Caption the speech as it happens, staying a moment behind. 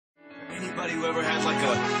Anybody who ever had like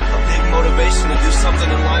a big motivation to do something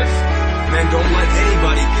in life, man, don't let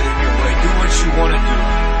anybody get in your way. Do what you want to do.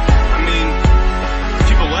 I mean,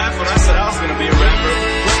 people laugh when I said I was going to be a rapper.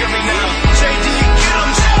 Look at me now. JD, get 'em,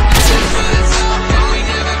 Jack!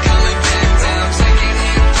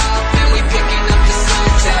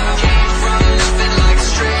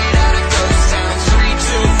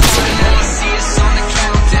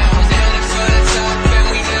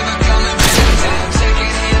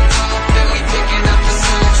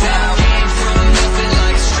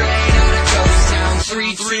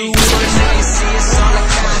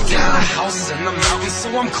 So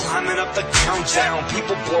I'm climbing up the countdown.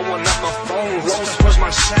 People blowing up my phone. Rose, where's my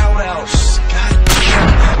shout out? God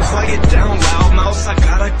damn, quiet down, loud mouse. I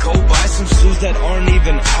gotta go buy some shoes that aren't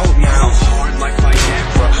even out now. Hard like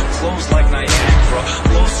Viagra, flows like Niagara.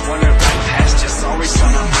 Lows running right past you. Sorry,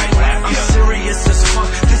 son, I might laugh. I'm serious as fuck.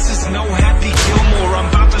 This is no Happy Gilmore. I'm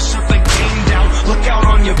about to shut the game down. Look out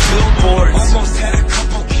on your billboards. Almost had a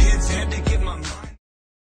couple kids, had to get my mind.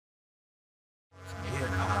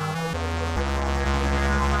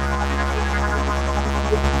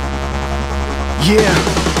 Yeah,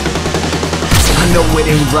 I know it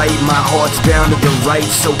ain't right, my heart's bound to the right.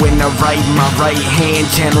 So when I write, my right hand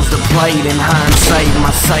channels the plight. In hindsight,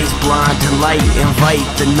 my sight's blind to light. Invite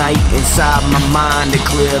the night inside my mind to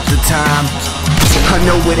clear up the time. I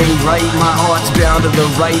know it ain't right, my heart's bound to the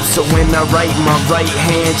right. So when I write, my right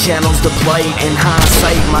hand channels the plight. In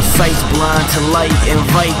hindsight, my sight's blind to light.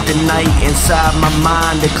 Invite the night inside my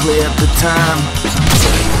mind to clear up the time.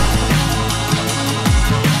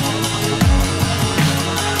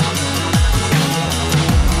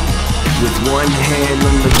 With one hand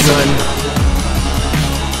on the gun,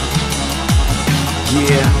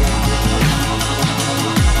 yeah.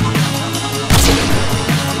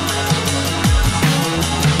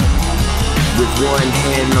 With one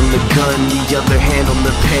hand on the gun, the other hand on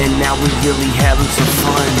the pen. Now we really having some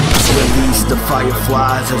fun. Release the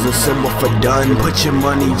fireflies as a symbol for done. Put your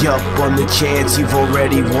money up on the chance you've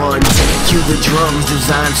already won. Cue the drums,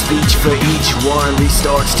 design speech for each one.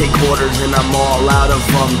 Restarts take orders and I'm all out of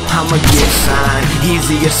them. I'ma get signed,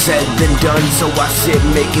 easier said than done. So I sit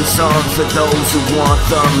making songs for those who want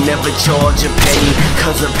them. Never charge a penny,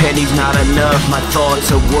 cause a penny's not enough. My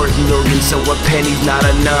thoughts are worth millions, so a penny's not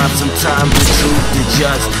enough. Sometimes the truth is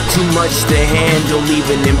just too much to handle.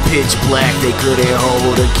 Even in pitch black they couldn't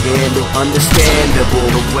hold a candle. Understandable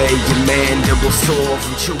the way your mandible sore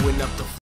from chewing up the